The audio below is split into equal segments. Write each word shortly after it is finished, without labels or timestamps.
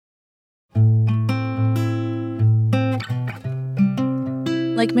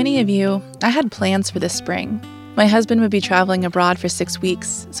Like many of you, I had plans for this spring. My husband would be traveling abroad for 6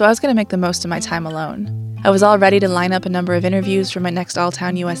 weeks, so I was going to make the most of my time alone. I was all ready to line up a number of interviews for my next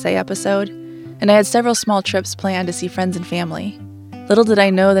Alltown USA episode, and I had several small trips planned to see friends and family. Little did I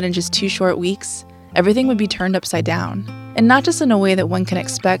know that in just 2 short weeks, everything would be turned upside down. And not just in a way that one can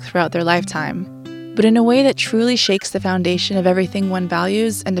expect throughout their lifetime, but in a way that truly shakes the foundation of everything one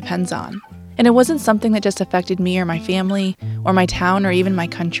values and depends on. And it wasn't something that just affected me or my family, or my town, or even my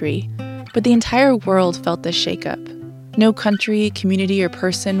country, but the entire world felt this shakeup. No country, community, or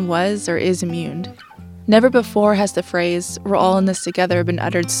person was or is immune. Never before has the phrase, "we're all in this together," been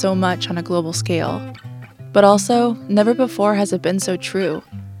uttered so much on a global scale. But also, never before has it been so true.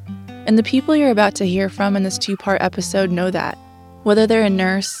 And the people you're about to hear from in this 2-part episode know that. Whether they're a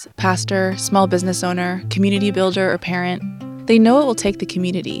nurse, pastor, small business owner, community builder, or parent, they know it will take the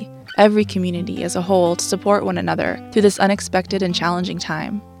community, every community as a whole, to support one another through this unexpected and challenging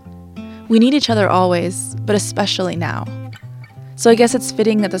time. We need each other always, but especially now. So I guess it's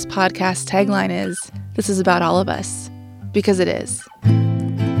fitting that this podcast's tagline is, "This is about all of us," because it is.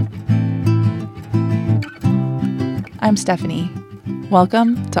 I'm Stephanie.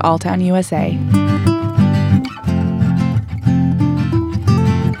 Welcome to Alltown USA.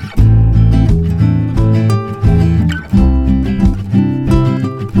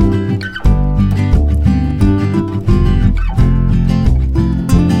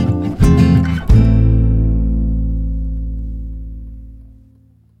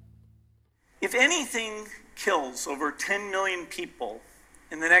 If anything kills over 10 million people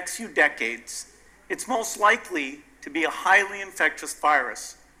in the next few decades, it's most likely to be a highly infectious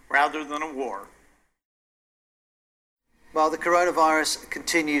virus rather than a war. While the coronavirus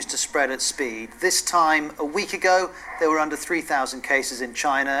continues to spread at speed, this time a week ago there were under 3,000 cases in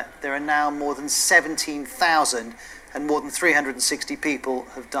China. There are now more than 17,000 and more than 360 people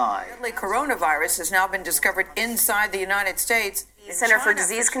have died. Coronavirus has now been discovered inside the United States. The Center for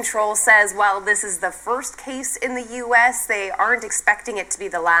Disease Control says while this is the first case in the U.S., they aren't expecting it to be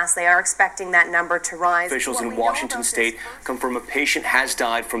the last. They are expecting that number to rise. Officials in Washington state confirm a patient has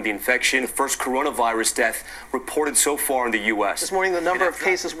died from the infection. The first coronavirus death reported so far in the U.S. This morning, the number of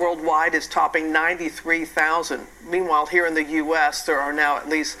cases worldwide is topping 93,000. Meanwhile, here in the U.S., there are now at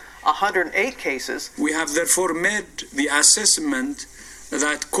least 108 cases. We have therefore made the assessment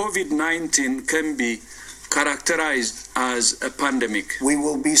that COVID-19 can be characterized as a pandemic. We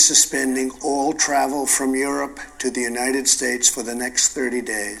will be suspending all travel from Europe to the United States for the next 30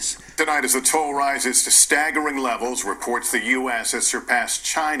 days. Tonight, as the toll rises to staggering levels, reports the U.S. has surpassed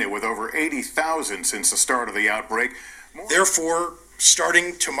China with over 80,000 since the start of the outbreak. Therefore,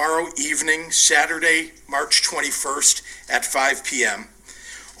 starting tomorrow evening, Saturday, March 21st at 5 p.m.,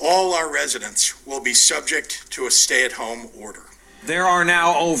 all our residents will be subject to a stay-at-home order. There are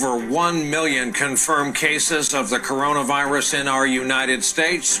now over 1 million confirmed cases of the coronavirus in our United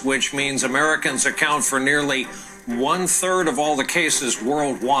States, which means Americans account for nearly 1/3 of all the cases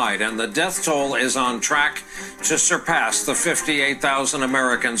worldwide, and the death toll is on track to surpass the 58,000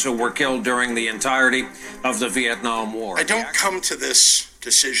 Americans who were killed during the entirety of the Vietnam War. I don't come to this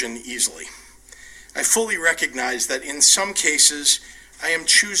decision easily. I fully recognize that in some cases, I am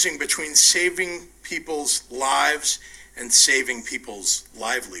choosing between saving people's lives and saving people's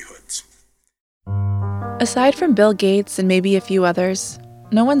livelihoods. Aside from Bill Gates and maybe a few others,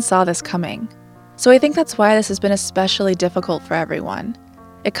 no one saw this coming. So I think that's why this has been especially difficult for everyone.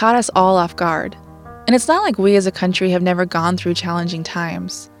 It caught us all off guard. And it's not like we as a country have never gone through challenging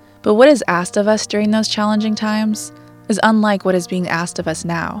times, but what is asked of us during those challenging times is unlike what is being asked of us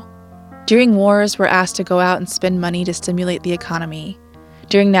now. During wars, we're asked to go out and spend money to stimulate the economy.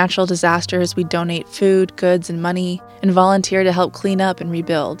 During natural disasters, we donate food, goods, and money, and volunteer to help clean up and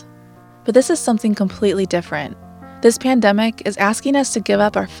rebuild. But this is something completely different. This pandemic is asking us to give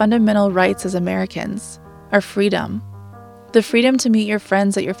up our fundamental rights as Americans, our freedom. The freedom to meet your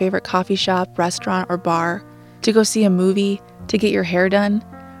friends at your favorite coffee shop, restaurant, or bar, to go see a movie, to get your hair done,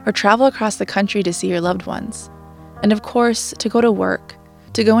 or travel across the country to see your loved ones. And of course, to go to work,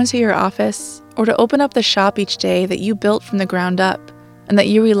 to go into your office, or to open up the shop each day that you built from the ground up, and that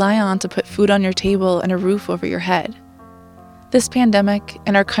you rely on to put food on your table and a roof over your head. This pandemic,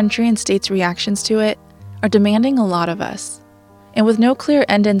 and our country and state's reactions to it, are demanding a lot of us. And with no clear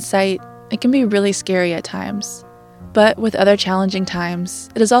end in sight, it can be really scary at times. But with other challenging times,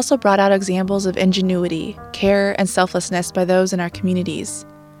 it has also brought out examples of ingenuity, care, and selflessness by those in our communities.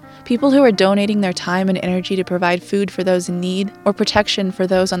 People who are donating their time and energy to provide food for those in need or protection for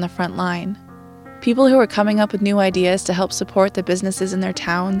those on the front line. People who are coming up with new ideas to help support the businesses in their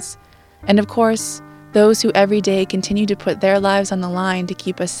towns. And of course, those who every day continue to put their lives on the line to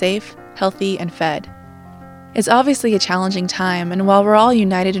keep us safe, healthy, and fed. It's obviously a challenging time, and while we're all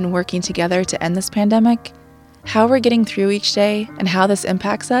united in working together to end this pandemic, how we're getting through each day and how this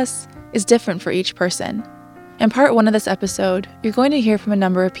impacts us is different for each person. In part 1 of this episode, you're going to hear from a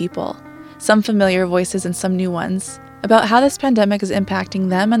number of people, some familiar voices and some new ones, about how this pandemic is impacting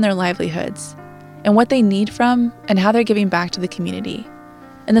them and their livelihoods, and what they need from and how they're giving back to the community.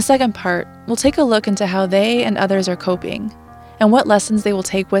 In the second part, we'll take a look into how they and others are coping, and what lessons they will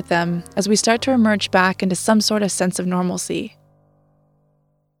take with them as we start to emerge back into some sort of sense of normalcy.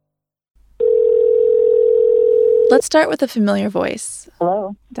 Let's start with a familiar voice.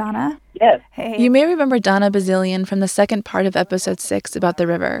 Hello. Donna? Yes. Hey. You may remember Donna Bazilian from the second part of episode 6 about the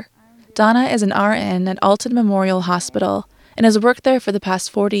river. Donna is an RN at Alton Memorial Hospital and has worked there for the past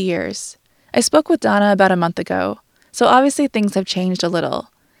 40 years. I spoke with Donna about a month ago, so obviously things have changed a little.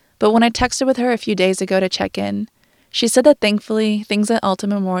 But when I texted with her a few days ago to check in, she said that thankfully things at Alton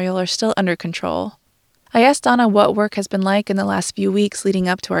Memorial are still under control. I asked Donna what work has been like in the last few weeks leading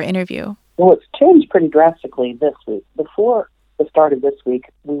up to our interview. Well, it's changed pretty drastically this week. Before the start of this week,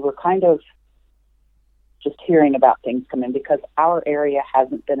 we were kind of just hearing about things coming because our area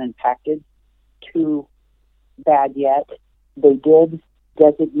hasn't been impacted too bad yet. They did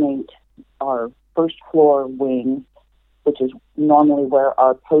designate our first floor wing, which is normally where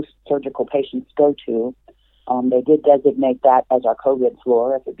our post-surgical patients go to. They did designate that as our COVID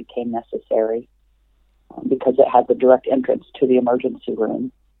floor if it became necessary because it had the direct entrance to the emergency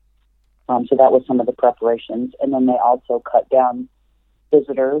room. So that was some of the preparations. And then they also cut down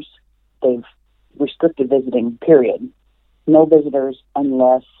visitors. They've restricted visiting, period. No visitors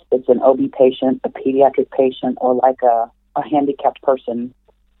unless it's an OB patient, a pediatric patient, or like a handicapped person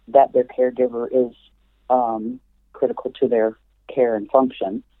that their caregiver is critical to their care and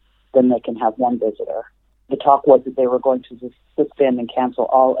function. Then they can have one visitor. The talk was that they were going to suspend and cancel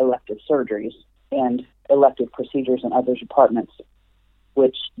all elective surgeries and elective procedures in other departments,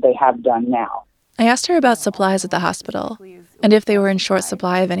 which they have done now. I asked her about supplies at the hospital and if they were in short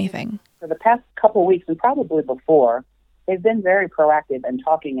supply of anything. For the past couple of weeks, and probably before, they've been very proactive and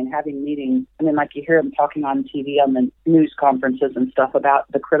talking and having meetings. I mean, like you hear them talking on TV, on the news conferences and stuff about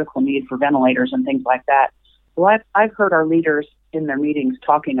the critical need for ventilators and things like that. Well, I've heard our leaders in their meetings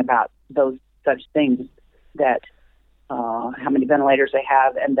talking about those such things, that how many ventilators they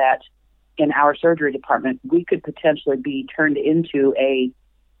have, and that in our surgery department, we could potentially be turned into a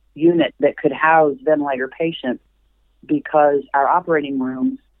unit that could house ventilator patients because our operating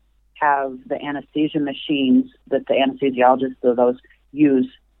rooms have the anesthesia machines that the anesthesiologists of those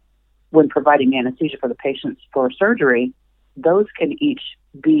use when providing anesthesia for the patients for surgery. Those can each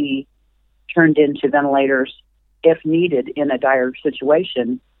be turned into ventilators if needed in a dire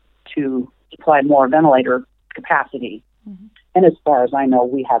situation to supply more ventilator capacity. Mm-hmm. And as far as I know,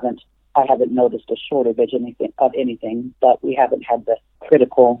 I haven't noticed a shortage of anything, but we haven't had the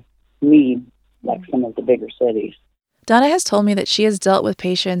critical need like some of the bigger cities. Donna has told me that she has dealt with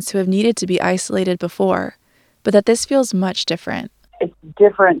patients who have needed to be isolated before, but that this feels much different. It's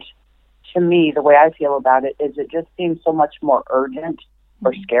different to me. The way I feel about it is it just seems so much more urgent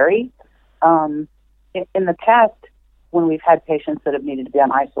or scary. In the past, when we've had patients that have needed to be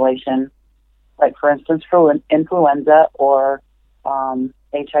on isolation, like for instance for influenza or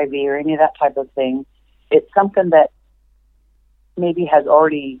HIV or any of that type of thing, it's something that maybe has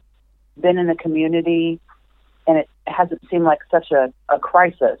already been in the community, and it hasn't seemed like such a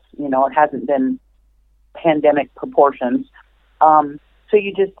crisis. You know, it hasn't been pandemic proportions. So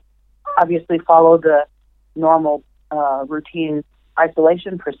you just obviously follow the normal routine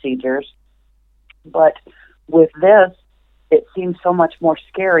isolation procedures. But with this, it seems so much more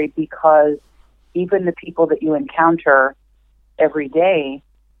scary because even the people that you encounter every day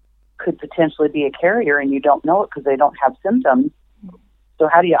could potentially be a carrier, and you don't know it because they don't have symptoms. So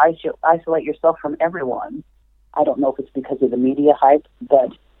how do you isolate yourself from everyone? I don't know if it's because of the media hype,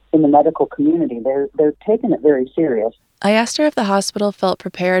 but in the medical community, they're taking it very serious. I asked her if the hospital felt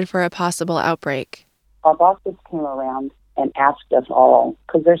prepared for a possible outbreak. Our bosses came around and asked us all,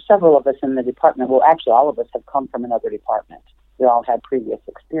 because there's several of us in the department. Well, actually, all of us have come from another department. We all had previous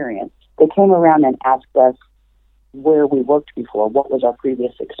experience. They came around and asked us where we worked before, what was our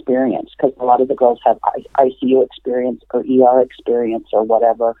previous experience, because a lot of the girls have ICU experience or ER experience or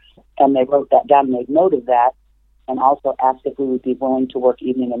whatever, and they wrote that down and made note of that, and also asked if we would be willing to work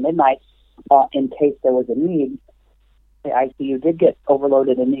evening and midnight in case there was a need. The ICU did get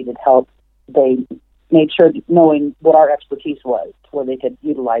overloaded and needed help. They made sure knowing what our expertise was to where they could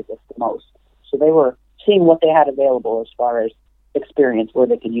utilize us the most. So they were seeing what they had available as far as experience, where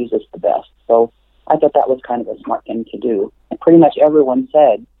they could use us the best. So I thought that was kind of a smart thing to do. And pretty much everyone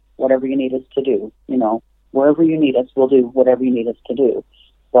said, whatever you need us to do, wherever you need us, we'll do whatever you need us to do.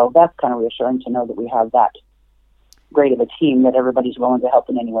 So that's kind of reassuring to know that we have that great of a team, that everybody's willing to help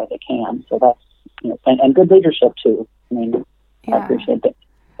in any way they can. So that's, and good leadership too. I appreciate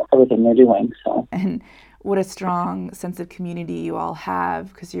everything they're doing. So. And what a strong sense of community you all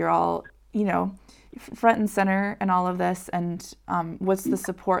have, because you're all, front and center in all of this. And what's the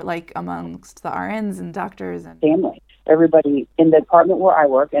support like amongst the RNs and doctors and family? Everybody in the department where I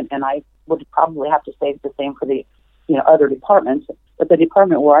work, and I would probably have to say the same for the other departments, but the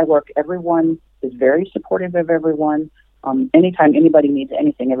department where I work, everyone is very supportive of everyone. Anytime anybody needs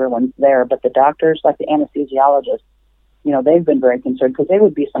anything, everyone's there. But the doctors, like the anesthesiologists, they've been very concerned, because they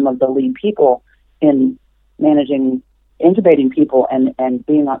would be some of the lead people in managing intubating people and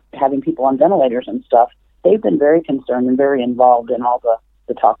having people on ventilators and stuff. They've been very concerned and very involved in all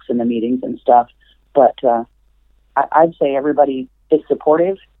the talks and the meetings and stuff. But I'd say everybody is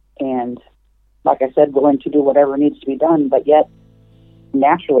supportive and, like I said, willing to do whatever needs to be done. But yet,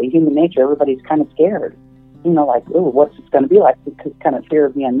 naturally, human nature, everybody's kind of scared. Like, ooh, what's it going to be like? Because kind of fear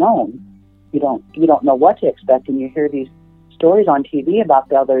of the unknown. You don't know what to expect, and you hear these stories on TV about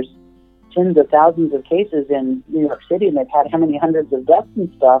there's tens of thousands of cases in New York City, and they've had how many hundreds of deaths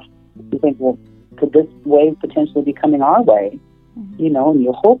and stuff. You think, well, could this wave potentially be coming our way? And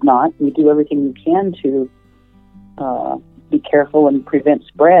you hope not. You do everything you can to be careful and prevent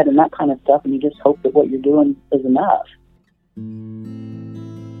spread and that kind of stuff, and you just hope that what you're doing is enough.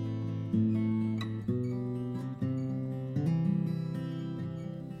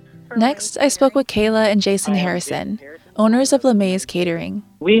 Next, I spoke with Kayla and Jason Harrison, owners of LeMays Catering.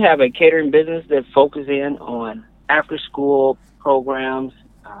 We have a catering business that focuses in on after-school programs,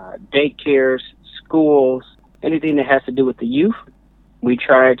 daycares, schools, anything that has to do with the youth. We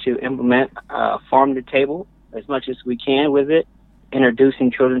try to implement farm to table as much as we can with it,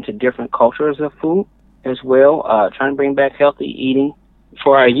 introducing children to different cultures of food as well, trying to bring back healthy eating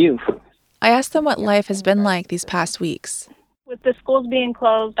for our youth. I asked them what life has been like these past weeks. With the schools being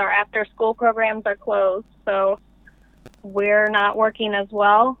closed, our after-school programs are closed, so we're not working as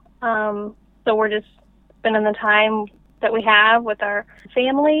well. So we're just spending the time that we have with our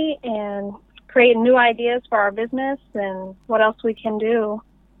family and creating new ideas for our business and what else we can do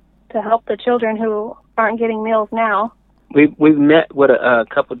to help the children who aren't getting meals now. We've met with a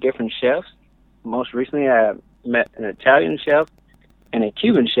couple different chefs. Most recently, I met an Italian chef and a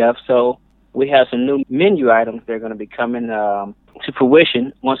Cuban chef, so we have some new menu items that are going to be coming to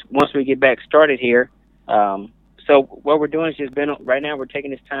fruition once we get back started here. So what we're doing is right now we're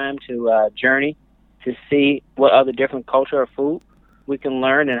taking this time to journey to see what other different culture of food we can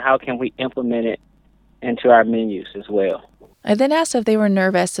learn and how can we implement it into our menus as well. I then asked if they were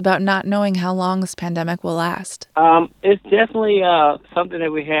nervous about not knowing how long this pandemic will last. It's definitely something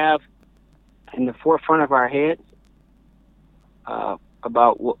that we have in the forefront of our heads.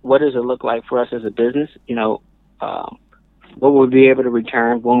 About what does it look like for us as a business? What we'll be able to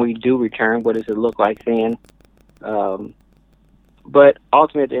return when we do return. What does it look like then? But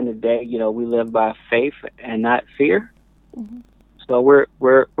ultimately, at the end of the day, we live by faith and not fear. Mm-hmm. So we're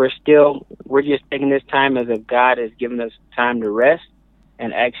just taking this time as if God has given us time to rest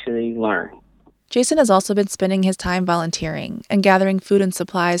and actually learn. Jason has also been spending his time volunteering and gathering food and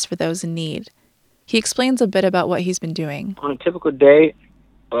supplies for those in need. He explains a bit about what he's been doing. On a typical day,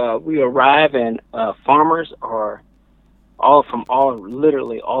 we arrive and farmers are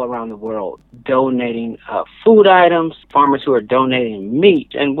literally all around the world donating food items, farmers who are donating meat.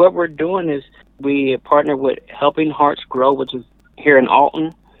 And what we're doing is we partner with Helping Hearts Grow, which is here in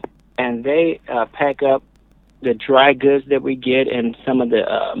Alton, and they pack up the dry goods that we get and some of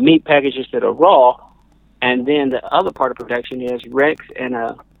the meat packages that are raw. And then the other part of production is Rex and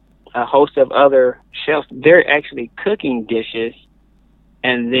a host of other chefs. They're actually cooking dishes,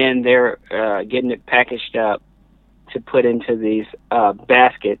 and then they're getting it packaged up to put into these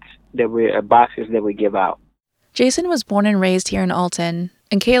boxes that we give out. Jason was born and raised here in Alton,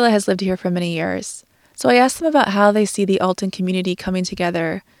 and Kayla has lived here for many years. So I asked them about how they see the Alton community coming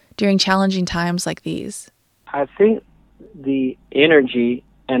together during challenging times like these. I think the energy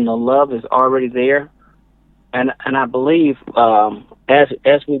and the love is already there, and I believe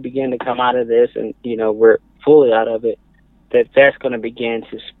as we begin to come out of this, and we're fully out of it, that's going to begin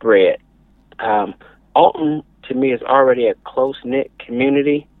to spread. Alton, to me, is already a close-knit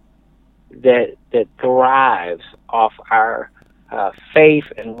community that thrives off our faith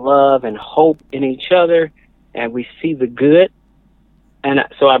and love and hope in each other, and we see the good. And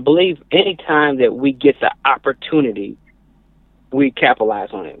so I believe any time that we get the opportunity we capitalize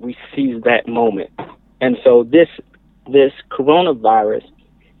on it. We seize that moment. And so this coronavirus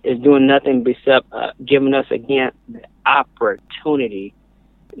is doing nothing except giving us, again, the opportunity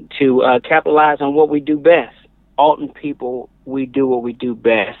to capitalize on what we do best. Alton people, we do what we do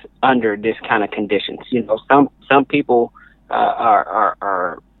best under this kind of conditions. You know, some people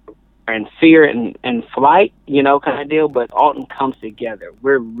are in fear and flight, you know, kind of deal, but Alton comes together.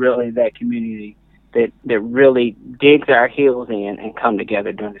 We're really that community that really digs our heels in and come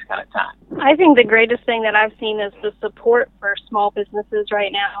together during this kind of time. I think the greatest thing that I've seen is the support for small businesses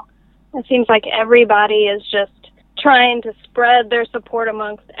right now. It seems like everybody is just trying to spread their support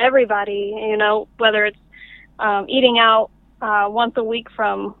amongst everybody, you know, whether it's eating out once a week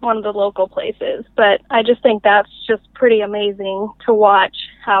from one of the local places. But I just think that's just pretty amazing to watch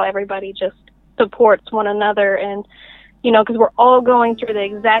how everybody just supports one another, and you know, because we're all going through the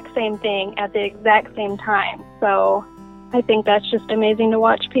exact same thing at the exact same time. So I think that's just amazing to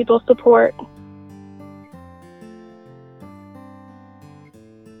watch people support.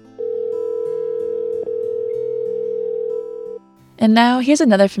 And now here's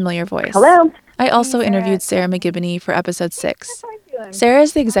another familiar voice. Hello. I also interviewed Sarah McGibney for episode 6. Sarah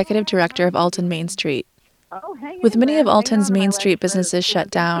is the executive director of Alton Main Street. With many of Alton's Main Street businesses shut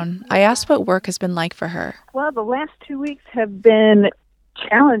down, I asked what work has been like for her. Well, the last 2 weeks have been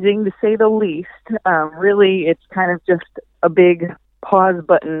challenging, to say the least. Really, it's kind of just a big pause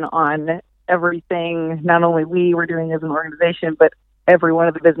button on everything not only we were doing as an organization, but every one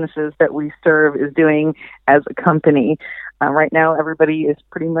of the businesses that we serve is doing as a company. Right now, everybody is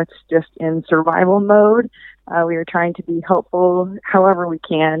pretty much just in survival mode. We are trying to be helpful however we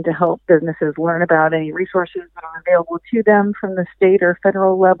can to help businesses learn about any resources that are available to them from the state or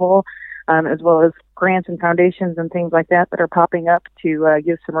federal level, as well as grants and foundations and things like that are popping up to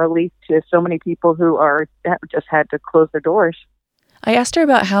give some relief to so many people who have just had to close their doors. I asked her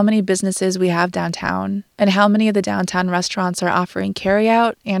about how many businesses we have downtown and how many of the downtown restaurants are offering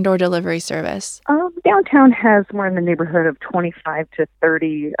carryout and or delivery service. Downtown has more in the neighborhood of 25 to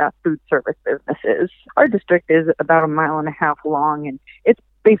 30 food service businesses. Our district is about 1.5 miles long, and it's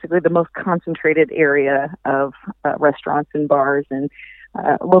basically the most concentrated area of restaurants and bars and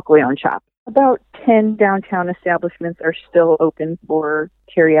locally owned shops. About 10 downtown establishments are still open for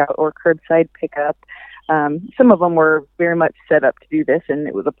carryout or curbside pickup. Some of them were very much set up to do this, and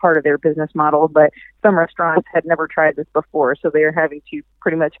it was a part of their business model, but some restaurants had never tried this before, so they are having to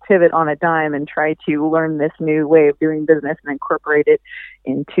pretty much pivot on a dime and try to learn this new way of doing business and incorporate it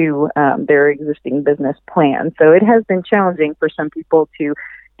into their existing business plan. So it has been challenging for some people to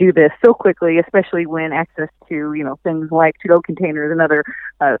do this so quickly, especially when access to, you know, things like to-go containers and other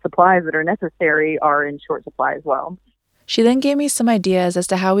supplies that are necessary are in short supply as well. She then gave me some ideas as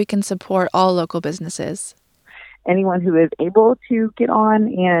to how we can support all local businesses. Anyone who is able to get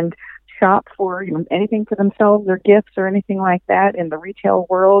on and shop for, you know, anything for themselves or gifts or anything like that in the retail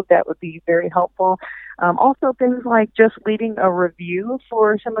world, that would be very helpful. Also, things like just leaving a review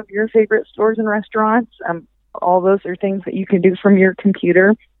for some of your favorite stores and restaurants. All those are things that you can do from your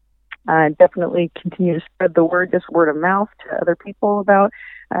computer. Definitely continue to spread the word, just word of mouth to other people about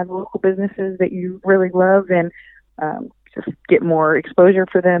the local businesses that you really love, and just get more exposure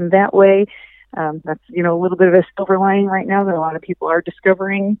for them that way. That's, you know, a little bit of a silver lining right now that a lot of people are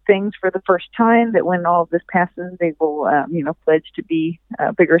discovering things for the first time, that when all of this passes, they will, pledge to be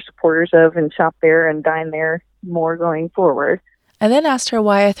bigger supporters of and shop there and dine there more going forward. I then asked her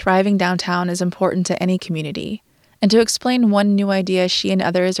why a thriving downtown is important to any community, and to explain one new idea she and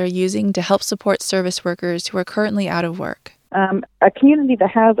others are using to help support service workers who are currently out of work. A community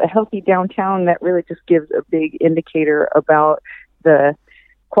that has a healthy downtown, that really just gives a big indicator about the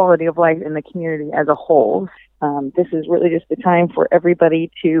quality of life in the community as a whole. This is really just the time for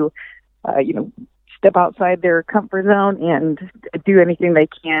everybody to, step outside their comfort zone and do anything they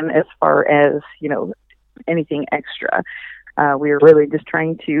can as far as, anything extra. We are really just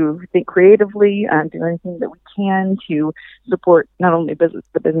trying to think creatively, do anything that we can to support not only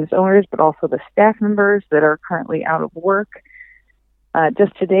the business owners, but also the staff members that are currently out of work.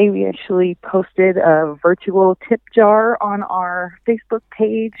 Just today, we actually posted a virtual tip jar on our Facebook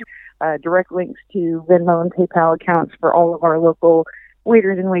page, direct links to Venmo and PayPal accounts for all of our local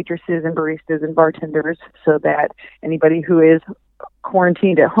waiters and waitresses and baristas and bartenders, so that anybody who is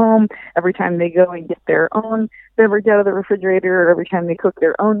quarantined at home, every time they go and get their own beverage out of the refrigerator, or every time they cook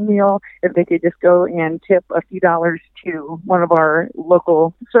their own meal, if they could just go and tip a few dollars to one of our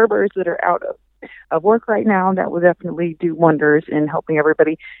local servers that are out of of work right now that will definitely do wonders in helping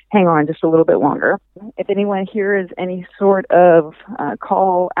everybody hang on just a little bit longer. If anyone here is any sort of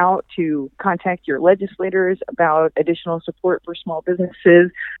call out to contact your legislators about additional support for small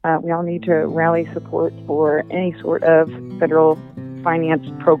businesses, we all need to rally support for any sort of federal finance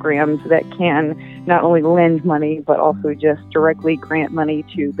programs that can not only lend money, but also just directly grant money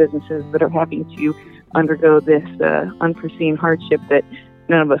to businesses that are having to undergo this unforeseen hardship that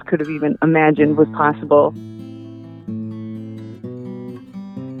none of us could have even imagined was possible.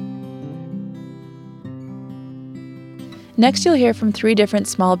 Next, you'll hear from 3 different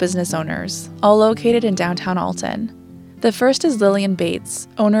small business owners, all located in downtown Alton. The first is Lillian Bates,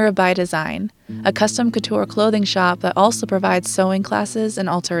 owner of By Design, a custom couture clothing shop that also provides sewing classes and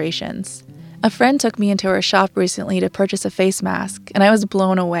alterations. A friend took me into her shop recently to purchase a face mask, and I was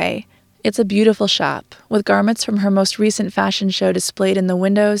blown away. It's a beautiful shop, with garments from her most recent fashion show displayed in the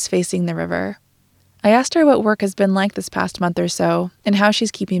windows facing the river. I asked her what work has been like this past month or so, and how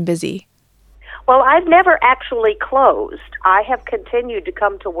she's keeping busy. Well, I've never actually closed. I have continued to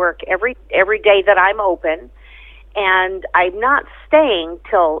come to work every day that I'm open, and I'm not staying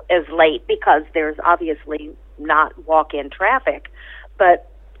till as late because there's obviously not walk-in traffic. But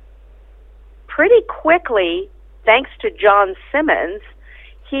pretty quickly, thanks to John Simmons,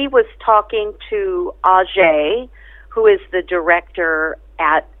 he was talking to Ajay, who is the director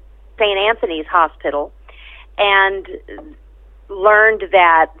at St. Anthony's Hospital, and learned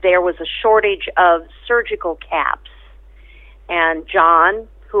that there was a shortage of surgical caps. And John,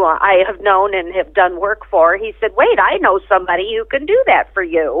 who I have known and have done work for, he said, wait, I know somebody who can do that for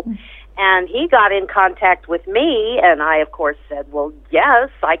you. And he got in contact with me, and I, of course, said, well, yes,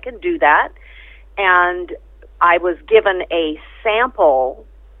 I can do that. And I was given a sample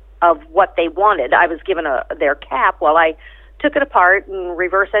of what they wanted. I was given their cap. Well, I took it apart and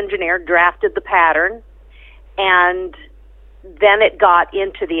reverse engineered, drafted the pattern, and then it got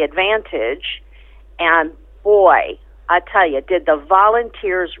into the Advantage. And boy, I tell you, did the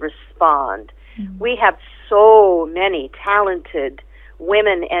volunteers respond. We have so many talented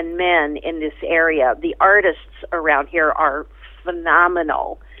women and men in this area. The artists around here are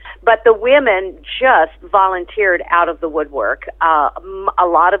phenomenal. But the women just volunteered out of the woodwork. A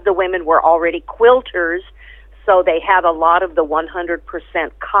lot of the women were already quilters, so they had a lot of the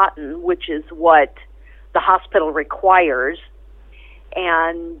 100% cotton, which is what the hospital requires.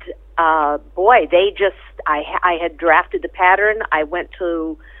 And boy, they just, I had drafted the pattern. I went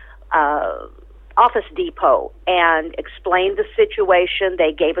to Office Depot and explained the situation.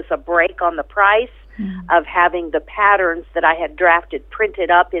 They gave us a break on the price of having the patterns that I had drafted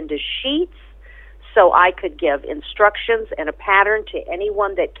printed up into sheets so I could give instructions and a pattern to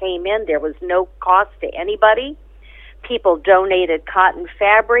anyone that came in. There was no cost to anybody. People donated cotton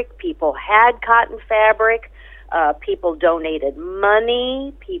fabric. People had cotton fabric. People donated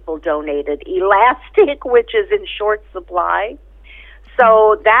money. People donated elastic, which is in short supply.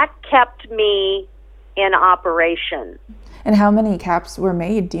 So that kept me in operation. And how many caps were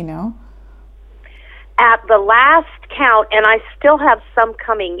made, do you know? At the last count, and I still have some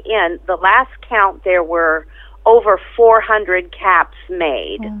coming in, the last count there were over 400 caps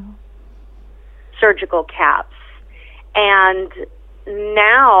made, surgical caps. And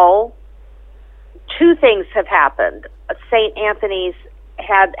now 2 things have happened. St. Anthony's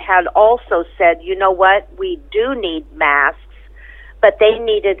had also said, you know what, we do need masks, but they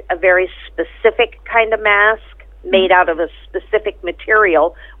needed a very specific kind of mask made out of a specific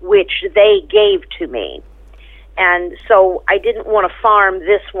material, which they gave to me. And so I didn't want to farm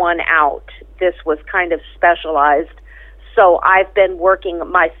this one out. This was kind of specialized. So I've been working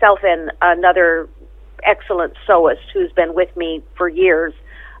myself and another excellent sewist who's been with me for years.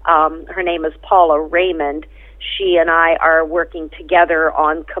 Her name is Paula Raymond. She and I are working together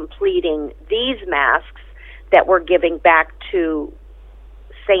on completing these masks that we're giving back to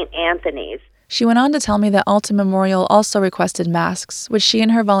St. Anthony's. She went on to tell me that Alton Memorial also requested masks, which she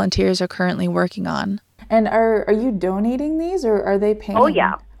and her volunteers are currently working on. And are you donating these, or are they paying? Oh,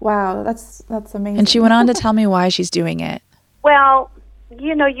 yeah. Wow, that's amazing. And she went on to tell me why she's doing it. Well,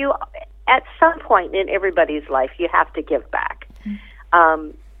 you know, at some point in everybody's life, you have to give back.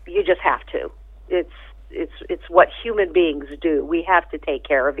 You just have to. It's what human beings do. We have to take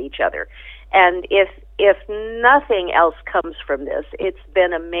care of each other. And if nothing else comes from this, it's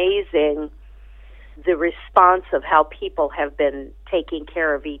been amazing, the response of how people have been taking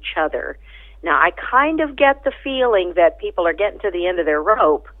care of each other. Now, I kind of get the feeling that people are getting to the end of their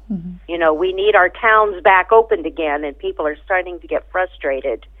rope. You know, we need our towns back opened again, and people are starting to get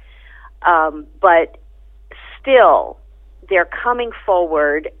frustrated. But still, they're coming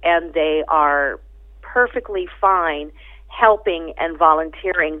forward, and they are perfectly fine helping and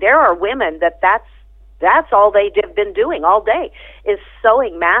volunteering. There are women that's all they've been doing all day, is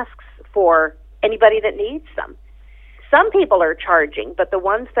sewing masks for anybody that needs them. Some people are charging, but the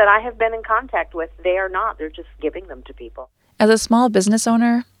ones that I have been in contact with, they are not. They're just giving them to people. As a small business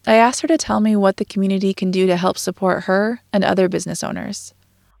owner, I asked her to tell me what the community can do to help support her and other business owners.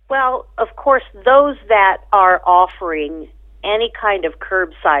 Well, of course, those that are offering any kind of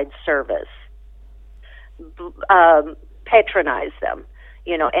curbside service, patronize them.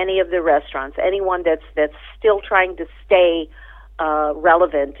 You know, any of the restaurants, anyone that's still trying to stay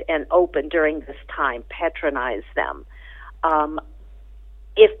relevant and open during this time, patronize them.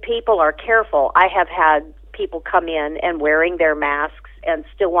 If people are careful, I have had people come in and wearing their masks and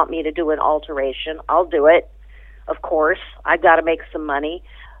still want me to do an alteration. I'll do it, of course. I've got to make some money.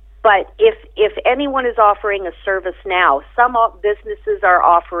 But if anyone is offering a service now, some businesses are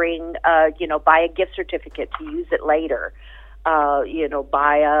offering, buy a gift certificate to use it later.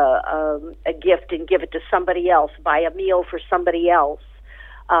 Buy a gift and give it to somebody else. Buy a meal for somebody else.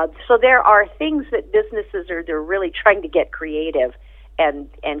 So there are things that businesses they're really trying to get creative and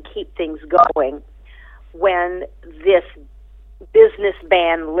keep things going. When this business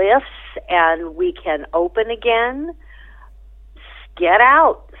ban lifts and we can open again, get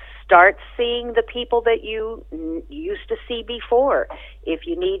out. Start seeing the people that you used to see before. If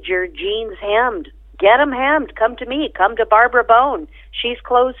you need your jeans hemmed, get them hemmed. Come to me. Come to Barbara Bone. She's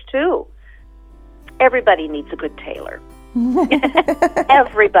closed too. Everybody needs a good tailor.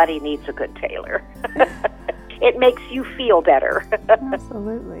 Everybody needs a good tailor. It makes you feel better.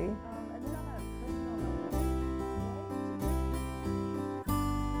 Absolutely.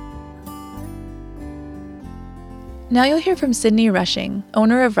 Now you'll hear from Sydney Rushing,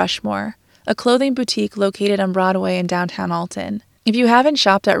 owner of Rushmore, a clothing boutique located on Broadway in downtown Alton. If you haven't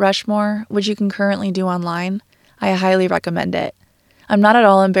shopped at Rushmore, which you can currently do online, I highly recommend it. I'm not at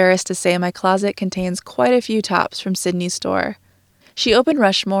all embarrassed to say my closet contains quite a few tops from Sydney's store. She opened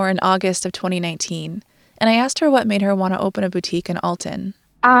Rushmore in August of 2019, and I asked her what made her want to open a boutique in Alton.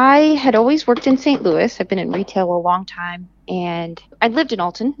 I had always worked in St. Louis. I've been in retail a long time, and I lived in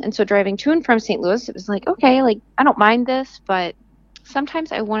Alton, and so driving to and from St. Louis, it was like, okay, I don't mind this, but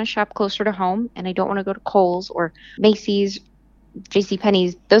sometimes I want to shop closer to home, and I don't want to go to Kohl's or Macy's,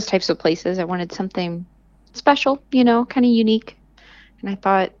 JCPenney's, those types of places. I wanted something special, kind of unique, and I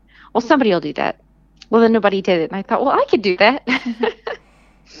thought, well, somebody will do that. Well, then nobody did it, and I thought, well, I could do that.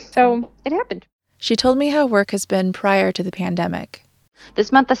 So it happened. She told me how work has been prior to the pandemic.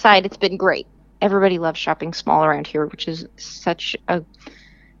 This month aside, it's been great. Everybody loves shopping small around here, which is such a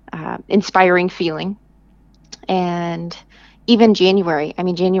inspiring feeling. And even January,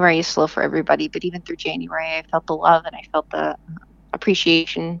 January is slow for everybody, but even through January, I felt the love and I felt the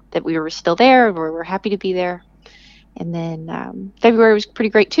appreciation that we were still there. We were happy to be there. And then February was pretty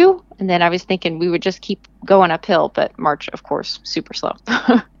great too. And then I was thinking we would just keep going uphill, but March, of course, super slow.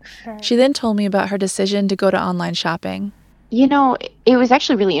 She then told me about her decision to go to online shopping. It was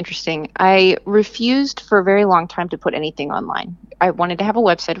actually really interesting. I refused for a very long time to put anything online. I wanted to have a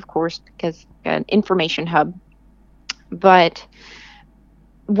website, of course, because an information hub. But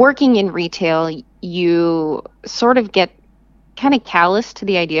working in retail, you sort of get kind of callous to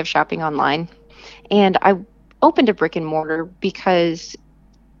the idea of shopping online. And I opened a brick and mortar because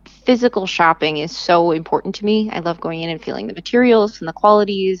physical shopping is so important to me. I love going in and feeling the materials and the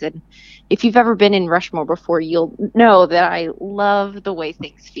qualities. And if you've ever been in Rushmore before, you'll know that I love the way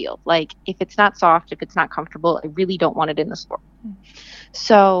things feel. Like, if it's not soft, if it's not comfortable, I really don't want it in the store.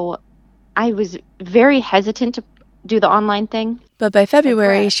 So I was very hesitant to do the online thing. But by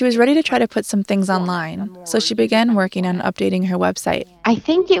February, she was ready to try to put some things online. So she began working on updating her website. I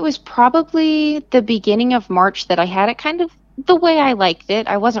think it was probably the beginning of March that I had it kind of the way I liked it.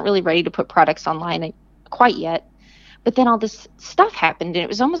 I wasn't really ready to put products online quite yet. But then all this stuff happened, and it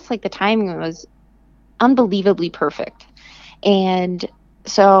was almost like the timing was unbelievably perfect. And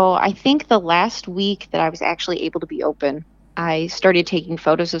so I think the last week that I was actually able to be open, I started taking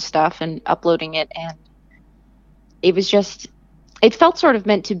photos of stuff and uploading it, and it was just, it felt sort of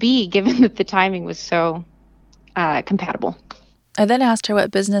meant to be, given that the timing was so compatible. I then asked her what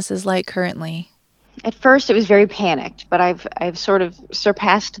business is like currently. At first, it was very panicked, but I've sort of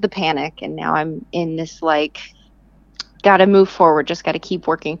surpassed the panic, and now I'm in this got to move forward, just got to keep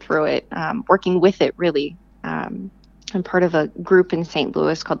working through it, working with it, really. I'm part of a group in St.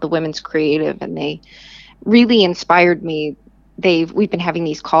 Louis called the Women's Creative, and they really inspired me. We've been having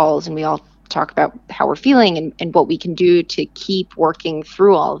these calls, and we all talk about how we're feeling and what we can do to keep working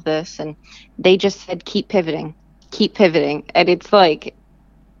through all of this. And they just said, keep pivoting. And it's like,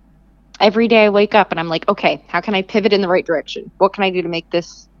 every day I wake up and I'm like, okay, how can I pivot in the right direction? What can I do to make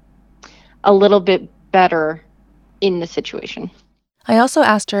this a little bit better in the situation? I also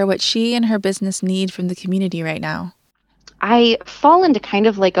asked her what she and her business need from the community right now. I fall into kind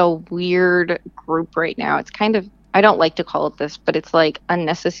of like a weird group right now. It's kind of, I don't like to call it this, but it's like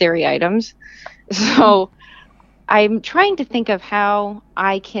unnecessary items. So I'm trying to think of how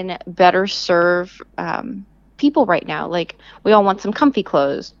I can better serve people right now. Like, we all want some comfy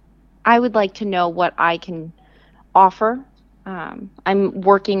clothes. I would like to know what I can offer. I'm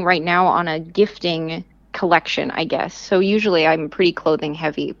working right now on a gifting collection, I guess. So usually I'm pretty clothing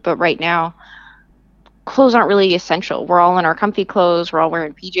heavy, but right now clothes aren't really essential. We're all in our comfy clothes. We're all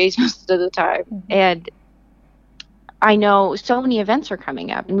wearing PJs most of the time. Mm-hmm. And I know so many events are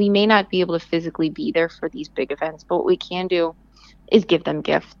coming up, and we may not be able to physically be there for these big events, but what we can do is give them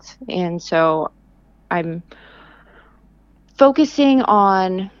gifts. And so I'm focusing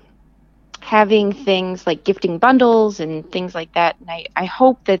on having things like gifting bundles and things like that. And I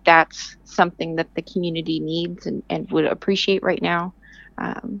hope that that's something that the community needs and would appreciate right now.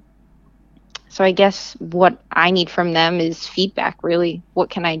 So I guess what I need from them is feedback, really.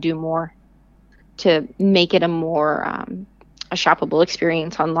 What can I do more to make it a more a shoppable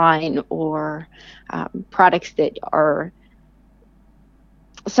experience online, or products that are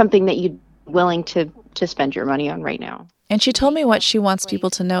something that you're willing to spend your money on right now. And she told me what she wants people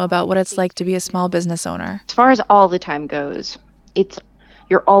to know about what it's like to be a small business owner. As far as all the time goes,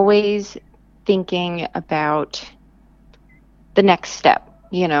 you're always thinking about the next step.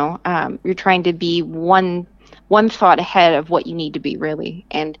 You know, you're trying to be one thought ahead of what you need to be, really.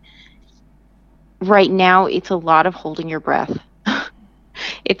 And right now, it's a lot of holding your breath.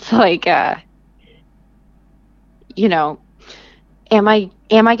 It's like, you know, am I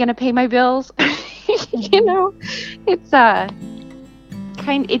going to pay my bills? You know, it's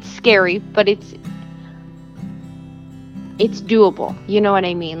it's scary, but it's doable. You know what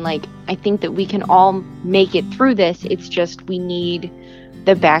I mean? Like, I think that we can all make it through this. It's just we need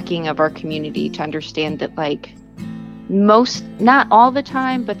the backing of our community to understand that, like, not all the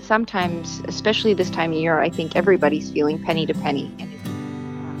time, but sometimes, especially this time of year, I think everybody's feeling penny to penny. And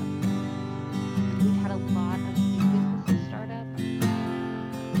we've had a lot of new businesses start up.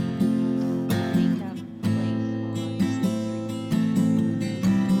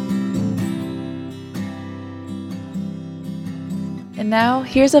 And now,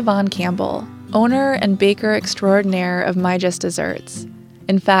 here's Yvonne Campbell, owner and baker extraordinaire of My Just Desserts.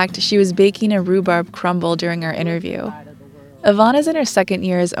 In fact, she was baking a rhubarb crumble during our interview. Yvonne is in her second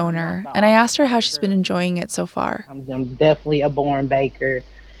year as owner, and I asked her how she's been enjoying it so far. I'm definitely a born baker,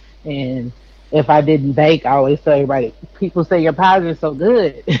 and if I didn't bake, I always tell everybody, people say your pies are so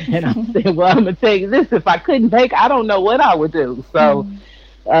good, and I'm saying, well, I'm going to tell you this, if I couldn't bake, I don't know what I would do. So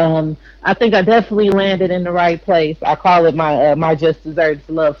I think I definitely landed in the right place. I call it my Just Desserts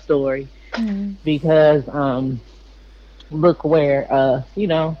love story, because look where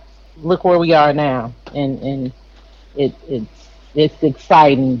we are now, and it's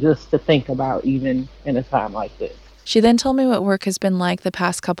exciting just to think about, even in a time like this. She then told me what work has been like the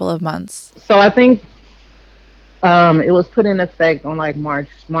past couple of months. So I think it was put in effect on like March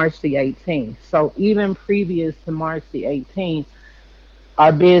the 18th. So even previous to March the 18th,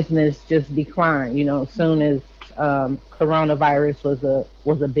 our business just declined. You know, as soon as coronavirus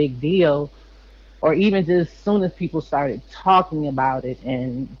was a big deal, or even just as soon as people started talking about it,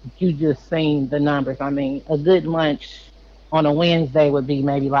 and you just seen the numbers. I mean, a good lunch on a Wednesday would be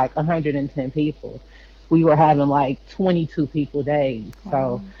maybe like 110 people. We were having like 22 people days.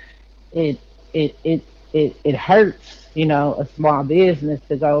 Wow. So it hurts, you know, a small business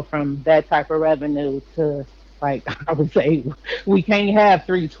to go from that type of revenue to, like, I would say, we can't have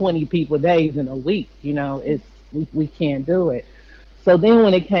 320 people days in a week. You know, we can't do it. So then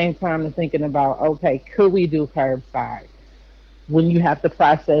when it came time to thinking about, okay, could we do curbside? When you have to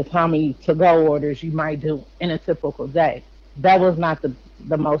process how many to-go orders you might do in a typical day. That was not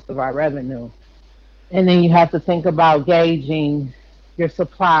the most of our revenue. And then you have to think about gauging your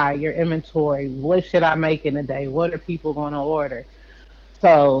supply, your inventory. What should I make in a day? What are people going to order?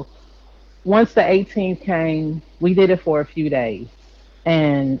 So once the 18th came, we did it for a few days.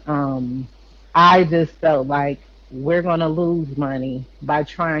 And I just felt like we're going to lose money by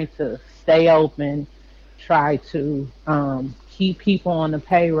trying to stay open, try to keep people on the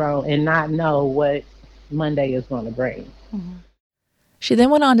payroll, and not know what Monday is going to bring. Mm-hmm. She then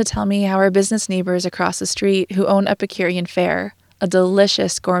went on to tell me how her business neighbors across the street who own Epicurean Fare, a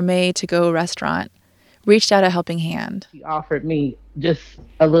delicious gourmet to-go restaurant, reached out a helping hand. She offered me just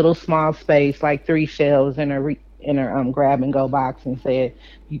a little small space, like 3 shelves in in her grab and go box and said,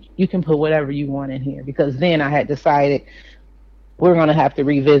 you can put whatever you want in here, because then I had decided we're going to have to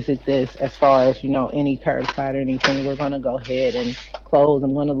revisit this as far as, any curbside or anything. We're going to go ahead and close.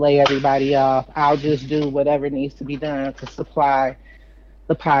 I'm going to lay everybody off. I'll just do whatever needs to be done to supply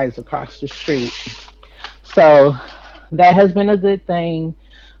the pies across the street. So that has been a good thing.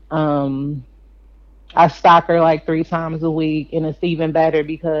 I stock her like 3 times a week, and it's even better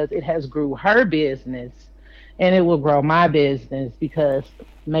because it has grew her business, and it will grow my business because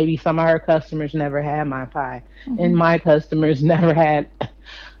maybe some of her customers never had my pie, and my customers never had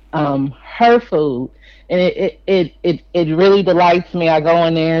her food. And it really delights me. I go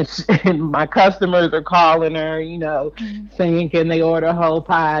in there and my customers are calling her, saying, can they order whole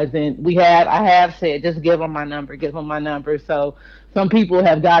pies? And I have said, just give them my number. So some people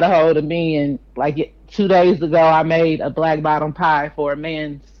have got a hold of me, and like 2 days ago, I made a black bottom pie for a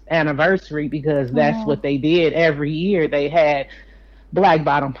man's anniversary because that's what they did every year. They had black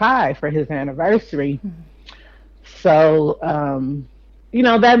bottom pie for his anniversary. So,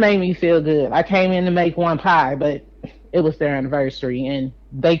 that made me feel good. I came in to make one pie, but it was their anniversary and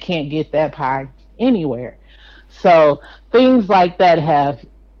they can't get that pie anywhere. So things like that have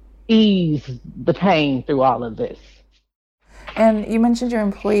eased the pain through all of this. And you mentioned your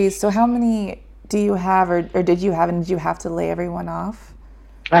employees. So how many do you have, or did you have, and did you have to lay everyone off?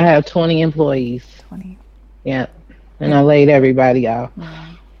 I have 20 employees. 20. Yeah. And I laid everybody off.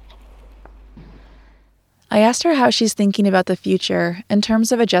 I asked her how she's thinking about the future in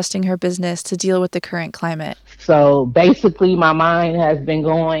terms of adjusting her business to deal with the current climate. So basically my mind has been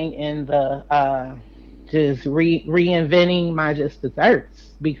going in the just reinventing my just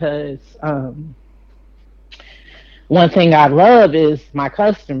desserts, because one thing I love is my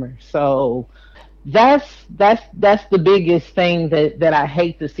customers. So that's the biggest thing that I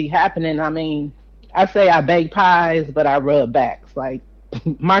hate to see happening. I mean, I say I bake pies, but I rub backs. Like,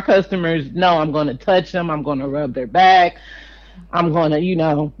 my customers know I'm going to touch them. I'm going to rub their back. I'm going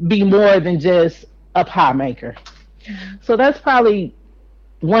to, be more than just a pie maker. So that's probably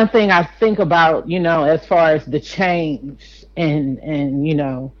one thing I think about, as far as the change and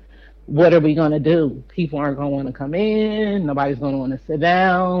what are we going to do? People aren't going to want to come in. Nobody's going to want to sit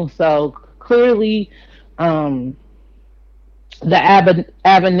down. So clearly, the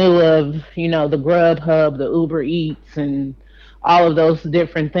avenue of, the Grubhub, the Uber Eats, and all of those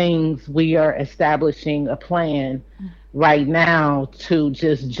different things, we are establishing a plan right now to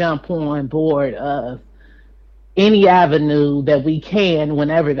just jump on board of any avenue that we can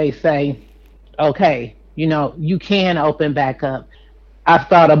whenever they say, okay, you can open back up. I've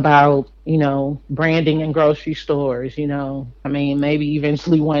thought about, branding in grocery stores, maybe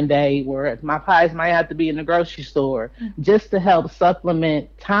eventually one day where my pies might have to be in the grocery store just to help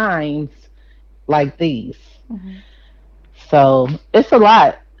supplement times like these. So it's a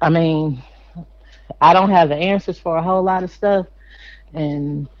lot. I mean, I don't have the answers for a whole lot of stuff,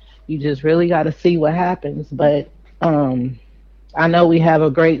 and you just really got to see what happens. But I know we have a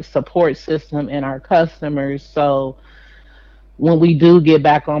great support system in our customers. So when we do get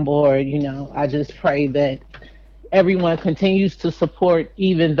back on board, I just pray that everyone continues to support,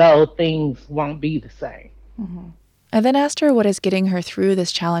 even though things won't be the same. I then asked her what is getting her through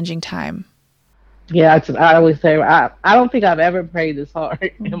this challenging time. Yeah, I always say, I don't think I've ever prayed this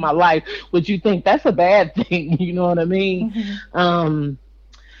hard in my life. Would you think that's a bad thing? You know what I mean?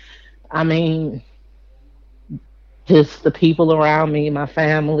 I mean, just the people around me, my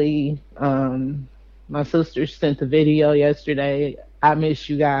family. My sister sent a video yesterday. I miss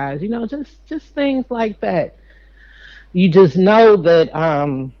you guys. Just things like that. You just know that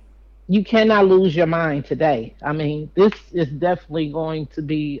you cannot lose your mind today. I mean, this is definitely going to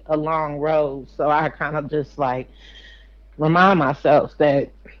be a long road. So I kind of just remind myself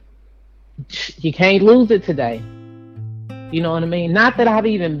that you can't lose it today. You know what I mean? Not that I've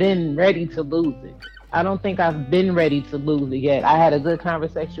even been ready to lose it. I don't think I've been ready to lose it yet. I had a good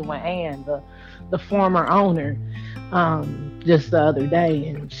conversation with Ann, the former owner, just the other day,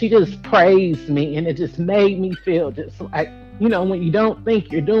 and she just praised me, and it just made me feel just like, when you don't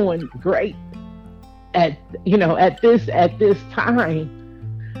think you're doing great at this time,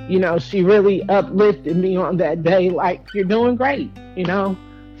 she really uplifted me on that day, like, you're doing great,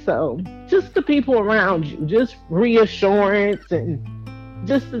 So just the people around you, just reassurance, and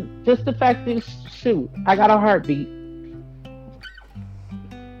just the fact that, shoot, I got a heartbeat.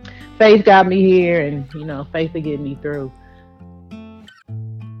 Faith got me here, and faith to get me through.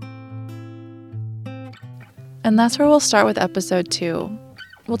 And that's where we'll start with episode 2.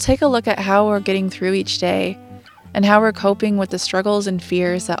 We'll take a look at how we're getting through each day and how we're coping with the struggles and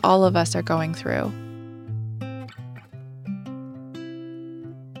fears that all of us are going through.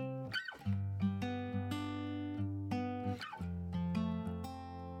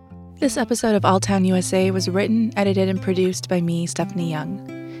 This episode of All Town USA was written, edited, and produced by me, Stephanie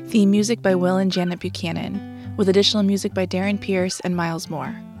Young. Theme music by Will and Janet Buchanan, with additional music by Darren Pierce and Miles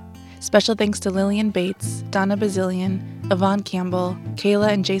Moore. Special thanks to Lillian Bates, Donna Bazillion, Yvonne Campbell, Kayla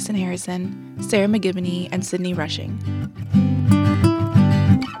and Jason Harrison, Sarah McGivney, and Sydney Rushing.